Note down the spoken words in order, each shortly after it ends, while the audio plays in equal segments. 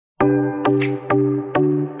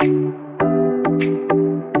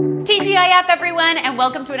chef, everyone, and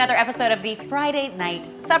welcome to another episode of the Friday Night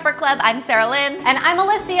Supper Club. I'm Sarah Lynn. And I'm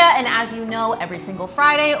Alicia, and as you know, every single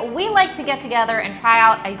Friday, we like to get together and try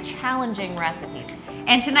out a challenging recipe.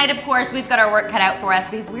 And tonight, of course, we've got our work cut out for us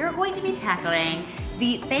because we are going to be tackling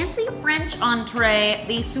the fancy French entree,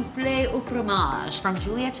 the Soufflé au fromage from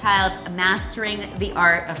Julia Child's Mastering the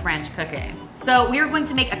Art of French Cooking. So we are going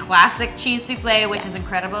to make a classic cheese soufflé, which is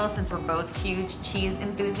incredible since we're both huge cheese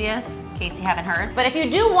enthusiasts, in case you haven't heard. But if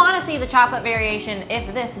you do want to see the chocolate variation,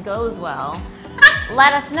 if this goes well,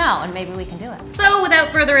 let us know and maybe we can do it. So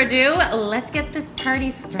without further ado, let's get this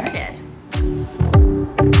party started.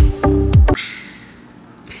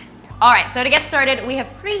 All right, so to get started, we have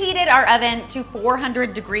preheated our oven to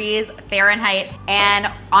 400 degrees Fahrenheit,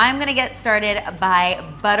 and I'm gonna get started by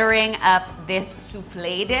buttering up this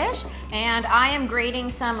soufflé dish. And I am grating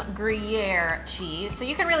some Gruyere cheese. So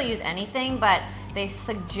you can really use anything, but they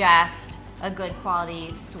suggest a good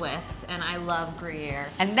quality Swiss, and I love Gruyere.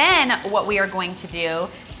 And then what we are going to do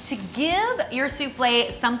to give your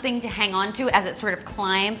soufflé something to hang on to as it sort of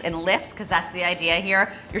climbs and lifts, because that's the idea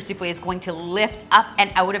here. Your soufflé is going to lift up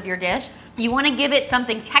and out of your dish. You want to give it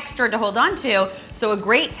something textured to hold on to. So a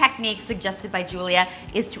great technique suggested by Julia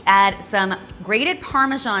is to add some grated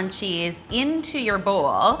Parmesan cheese into your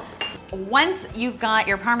bowl. Once you've got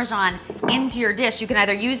your Parmesan into your dish, you can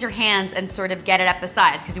either use your hands and sort of get it up the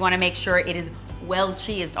sides because you want to make sure it is well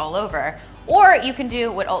cheesed all over. Or you can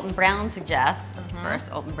do what Alton Brown suggests, of course,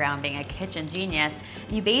 Alton Brown being a kitchen genius.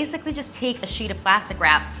 You basically just take a sheet of plastic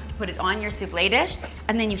wrap, put it on your soufflé dish,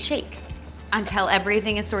 and then you shake until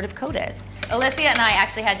everything is sort of coated. Alicia and I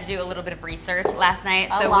actually had to do a little bit of research last night.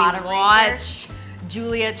 So we watched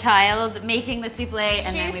Julia Child making the soufflé,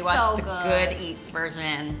 and then we watched the Good Eats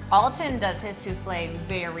version. Alton does his soufflé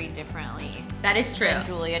very differently. That is true. Than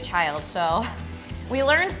Julia Child, so we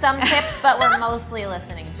learned some tips, but we're mostly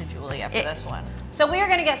listening to Julia for this one. So we are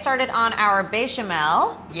gonna get started on our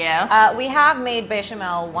bechamel. Yes. We have made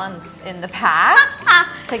bechamel once in the past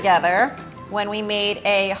together when we made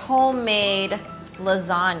a homemade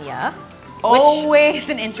lasagna. Always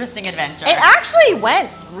an interesting adventure. It actually went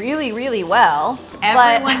really, really well.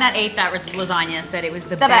 Everyone that ate that lasagna said it was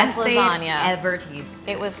the best lasagna ever tasted.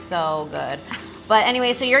 It was so good. But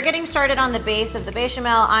anyway, so you're getting started on the base of the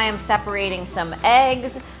bechamel. I am separating some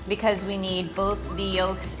eggs because we need both the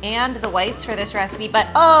yolks and the whites for this recipe,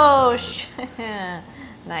 but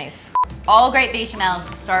nice. All great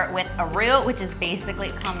bechamels start with a roux, which is basically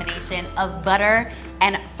a combination of butter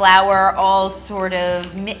and flour all sort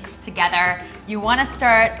of mixed together. You want to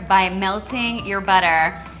start by melting your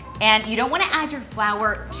butter. And you don't want to add your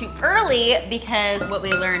flour too early because what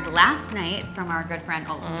we learned last night from our good friend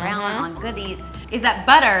Alton Brown on Good Eats is that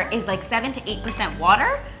butter is like 7 to 8%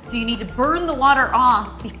 water. So you need to burn the water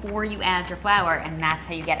off before you add your flour, and that's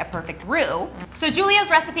how you get a perfect roux. So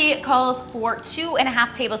Julia's recipe calls for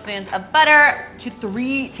 2.5 tablespoons of butter to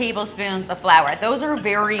 3 tablespoons of flour. Those are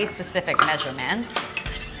very specific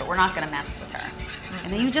measurements, but we're not going to mess with her.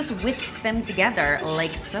 And then you just whisk them together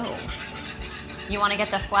like so. You want to get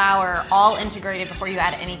the flour all integrated before you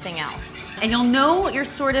add anything else. And you'll know you're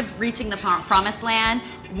sort of reaching the promised land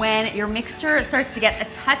when your mixture starts to get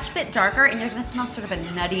a touch bit darker and you're going to smell sort of a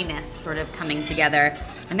nuttiness sort of coming together.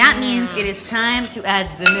 And that means it is time to add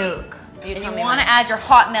the milk. You want to add your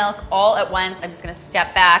hot milk all at once. I'm just going to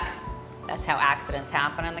step back. That's how accidents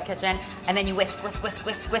happen in the kitchen. And then you whisk, whisk, whisk,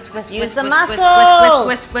 whisk, whisk, whisk, Use whisk, the whisk, muscles.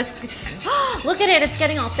 whisk, whisk, whisk, whisk. Look at it, it's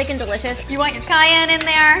getting all thick and delicious. You want your cayenne in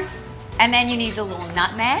there. And then you need a little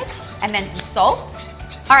nutmeg, and then some salt.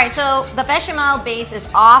 All right, so the bechamel base is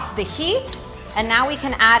off the heat, and now we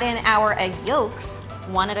can add in our egg yolks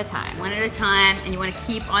one at a time. One at a time, and you want to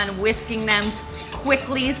keep on whisking them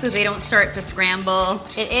quickly so they don't start to scramble.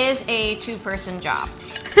 It is a two-person job,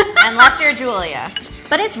 unless you're Julia.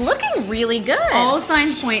 But it's looking really good. All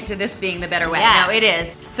signs point to this being the better way. Yes. No, it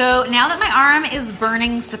is. So now that my arm is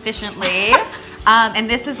burning sufficiently, and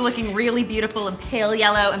this is looking really beautiful and pale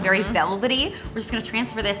yellow and very velvety, we're just gonna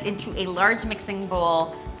transfer this into a large mixing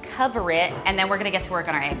bowl, cover it, and then we're gonna get to work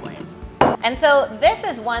on our egg whites. And so this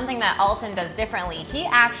is one thing that Alton does differently. He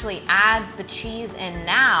actually adds the cheese in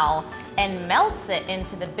now and melts it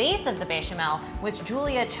into the base of the bechamel, which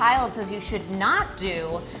Julia Child says you should not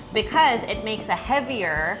do because it makes a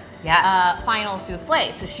heavier final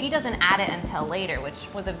souffle. So she doesn't add it until later, which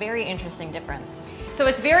was a very interesting difference. So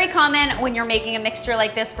it's very common when you're making a mixture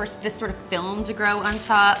like this for this sort of film to grow on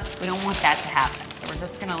top. We don't want that to happen. So we're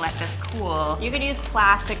just gonna let this cool. You could use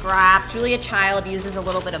plastic wrap. Julia Child uses a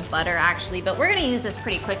little bit of butter actually, but we're gonna use this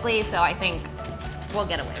pretty quickly, so I think we'll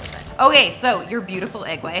get away with it. Okay, so your beautiful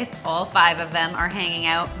egg whites, all 5 of them are hanging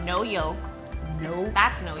out. No yolk.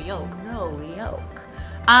 That's no yolk. No yolk.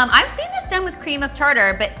 I've seen this done with cream of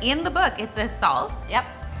tartar, but in the book it says salt. Yep.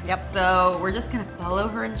 So we're just gonna follow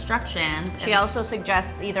her instructions. She also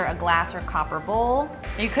suggests either a glass or copper bowl.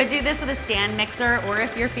 You could do this with a stand mixer, or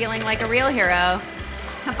if you're feeling like a real hero,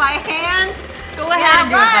 by hand. go ahead and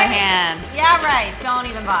do it by hand. Yeah, right. Don't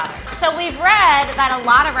even bother. So we've read that a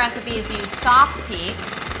lot of recipes use soft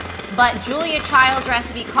peaks, but Julia Child's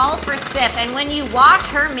recipe calls for stiff, and when you watch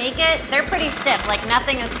her make it, they're pretty stiff, like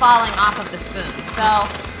nothing is falling off of the spoon. So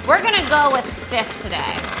we're gonna go with stiff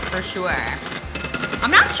today. For sure. I'm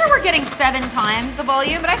not sure we're getting 7 times the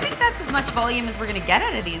volume, but I think that's as much volume as we're gonna get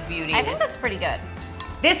out of these beauties. I think that's pretty good.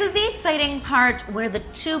 This is the exciting part where the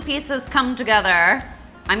 2 pieces come together.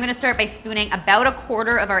 I'm gonna start by spooning about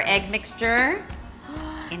 1/4 of our egg mixture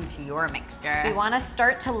into your mixture. We wanna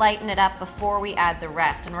start to lighten it up before we add the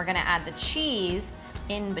rest, and we're gonna add the cheese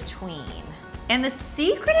in between. And the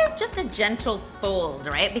secret is just a gentle fold,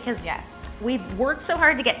 right? Because yes, we've worked so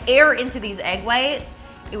hard to get air into these egg whites,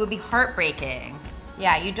 it would be heartbreaking.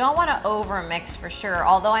 Yeah, you don't want to over mix for sure.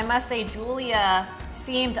 Although I must say Julia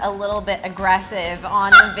seemed a little bit aggressive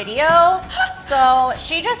on the video. So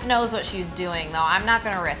she just knows what she's doing though. I'm not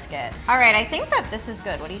gonna risk it. All right, I think that this is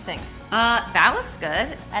good. What do you think? That looks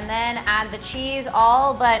good. And then add the cheese,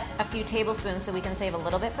 all but a few tablespoons so we can save a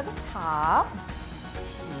little bit for the top.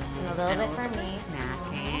 And a little bit for me.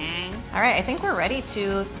 Snacking. All right, I think we're ready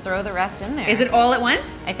to throw the rest in there. Is it all at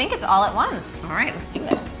once? I think it's all at once. All right, let's do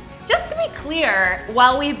it. Just to be clear,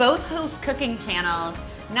 while we both host cooking channels,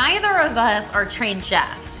 neither of us are trained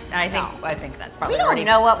chefs. And I think that's probably We don't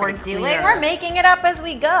know what we're doing. We're making it up as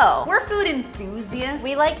we go. We're food enthusiasts.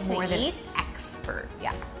 We like to more than eat. experts.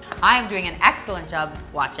 Yeah. I am doing an excellent job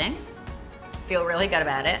watching. Feel really good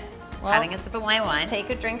about it. Well, having a sip of my wine. Take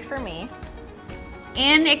a drink for me.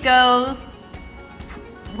 In it goes.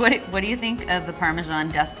 What do you think of the Parmesan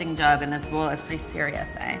dusting job in this bowl? It's pretty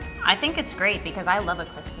serious, eh? I think it's great because I love a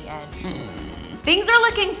crispy edge. Things are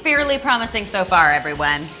looking fairly promising so far,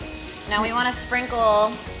 everyone. Now we want to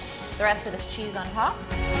sprinkle the rest of this cheese on top.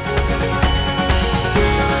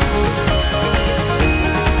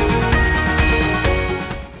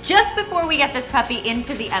 Just before we get this puppy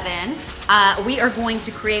into the oven, we are going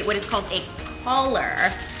to create what is called a collar.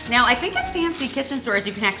 Now, I think at fancy kitchen stores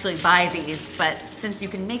you can actually buy these, but since you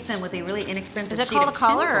can make them with a really inexpensive sheet of Is it called a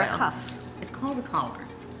collar or a tinfoil. cuff? It's called a collar.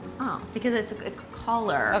 Oh. Because it's a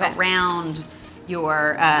collar Okay. around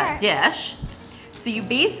your dish. So you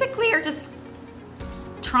basically are just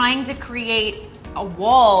trying to create a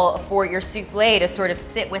wall for your souffle to sort of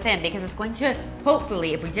sit within, because it's going to,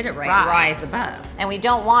 hopefully, if we did it right, rise above. And we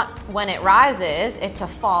don't want, when it rises, it to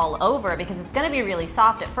fall over because it's gonna be really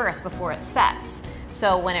soft at first before it sets.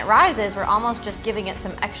 So when it rises, we're almost just giving it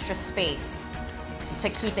some extra space to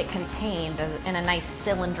keep it contained in a nice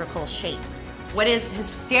cylindrical shape. What is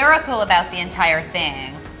hysterical about the entire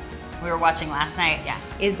thing, we were watching last night,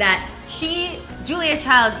 Yes. is that Julia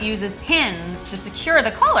Child uses pins to secure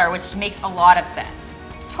the collar, which makes a lot of sense.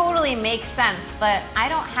 Totally makes sense, but I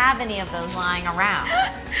don't have any of those lying around.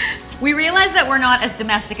 We realized that we're not as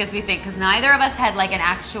domestic as we think, because neither of us had like an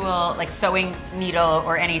actual like sewing needle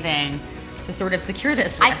or anything to sort of secure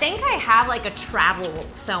this with. I think I have like a travel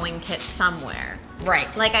sewing kit somewhere.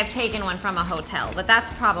 Right. Like I've taken one from a hotel, but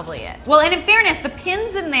that's probably it. Well, and in fairness, the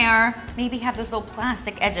pins in there maybe have those little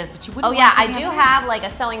plastic edges, but you wouldn't Oh yeah, want I them do to have like a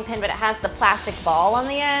sewing pin, but it has the plastic ball on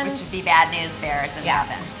the end. which would be bad news bears in the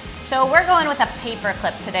oven. So we're going with a paper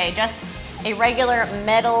clip today, just a regular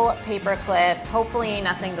metal paper clip. Hopefully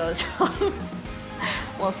nothing goes wrong.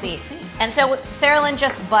 We'll see. And so Sarah Lynn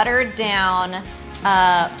just buttered down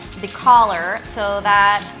the collar so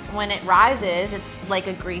that when it rises, it's like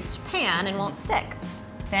a greased pan and won't stick.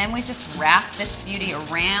 Then we just wrap this beauty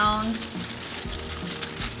around.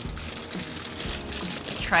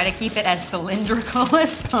 Try to keep it as cylindrical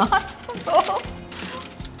as possible.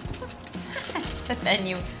 But then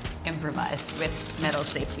you improvise with metal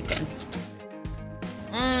safety pins.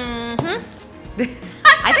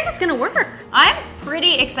 I think it's gonna work. I'm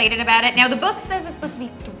pretty excited about it. Now the book says it's supposed to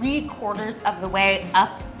be 3/4 of the way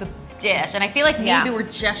up the dish, and I feel like maybe we're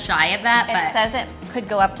just shy of that. It says it could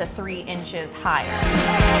go up to 3 inches higher.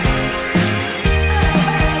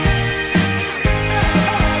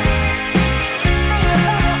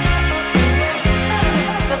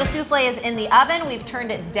 So the souffle is in the oven. We've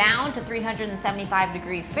turned it down to 375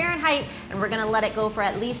 degrees Fahrenheit, and we're gonna let it go for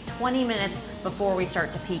at least 20 minutes before we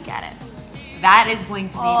start to peek at it. That is going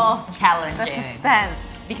to be challenging. The suspense.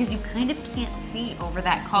 Because you kind of can't see over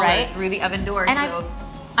that collar through the oven door. And so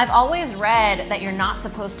I've always read that you're not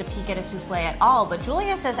supposed to peek at a souffle at all, but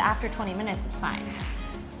Julia says after 20 minutes it's fine.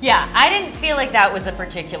 Yeah, I didn't feel like that was a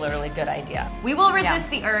particularly good idea. We will resist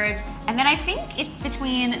the urge, and then I think it's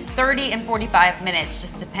between 30 and 45 minutes,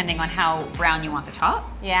 just depending on how brown you want the top.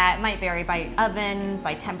 Yeah, it might vary by oven,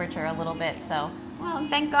 by temperature a little bit, so. Well,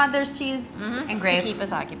 thank God there's cheese and grapes. To keep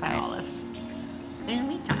us occupied. And olives. In the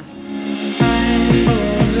meantime.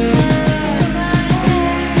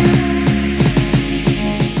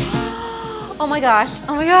 Oh my gosh,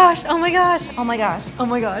 oh my gosh, oh my gosh, oh my gosh, oh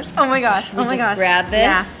my gosh, oh my gosh, oh my gosh. Grab this.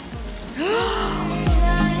 Yeah.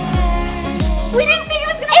 We didn't think it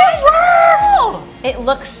was gonna work! It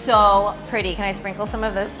looks so pretty. Can I sprinkle some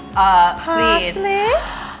of this? Please. Parsley?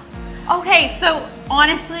 Okay, so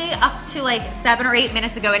honestly, up to like 7 or 8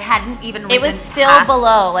 minutes ago, it hadn't even risen It was still past.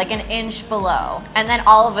 below, like an inch below. And then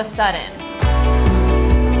all of a sudden.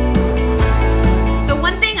 So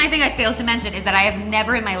one thing I think I failed to mention is that I have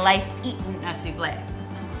never in my life eaten a souffle.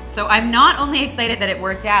 So I'm not only excited that it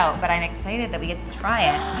worked out, but I'm excited that we get to try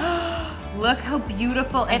it. Look how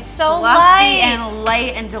beautiful and It's so fluffy light. and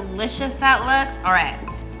light and delicious that looks. All right.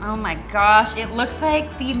 Oh my gosh, it looks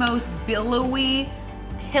like the most billowy,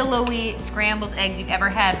 pillowy scrambled eggs you've ever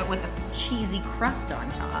had, but with a cheesy crust on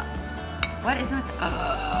top. What is that?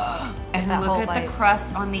 And that look whole at bite. the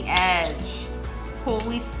crust on the edge.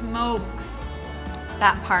 Holy smokes.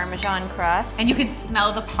 That Parmesan crust. And you can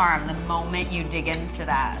smell the parm the moment you dig into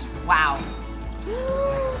that. Wow.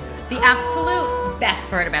 The absolute best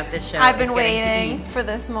part about this show I've is been getting to waiting eat. for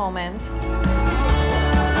this moment.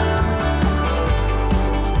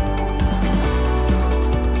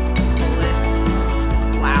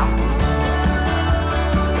 Wow.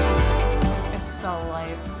 It's so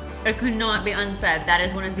light. It could not be unsaid. That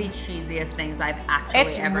is one of the cheesiest things I've actually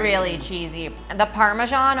It's ever really eaten. cheesy. The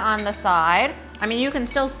Parmesan on the side, I mean, you can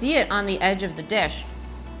still see it on the edge of the dish,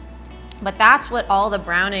 but that's what all the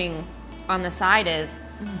browning on the side is.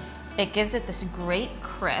 It gives it this great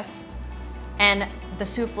crisp, and the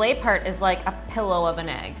souffle part is like a pillow of an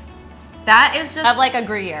egg, That is just of like a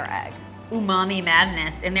Gruyere egg. umami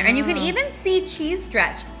madness in there. And you can even see cheese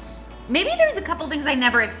stretch. Maybe there's a couple things I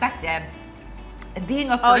never expected. Being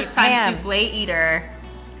a Oh, you first-time can. souffle eater,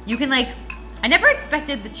 you can like, I never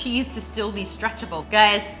expected the cheese to still be stretchable.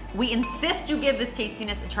 Guys, we insist you give this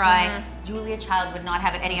tastiness a try. Julia Child would not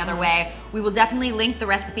have it any other way. We will definitely link the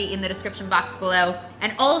recipe in the description box below,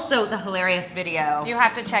 and also the hilarious video. You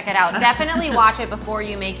have to check it out. Definitely watch it before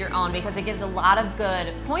you make your own because it gives a lot of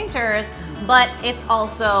good pointers, but it's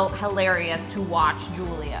also hilarious to watch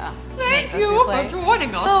Julia make the souffle. joining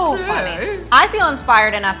us So today. funny. I feel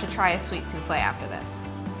inspired enough to try a sweet souffle after this.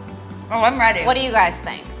 Oh, I'm ready. What do you guys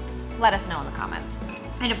think? Let us know in the comments.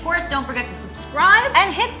 And of course, don't forget to subscribe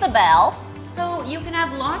And hit the bell. so you can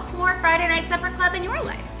have lots more Friday Night Supper Club in your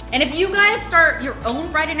life. And if you guys start your own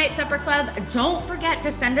Friday Night Supper Club, don't forget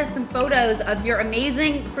to send us some photos of your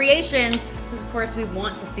amazing creations, because of course we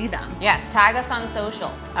want to see them. Yes, tag us on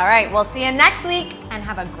social. All right, we'll see you next week and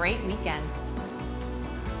have a great weekend.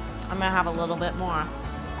 I'm gonna have a little bit more.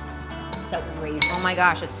 It's outrageous. Oh my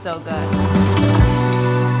gosh, it's so good.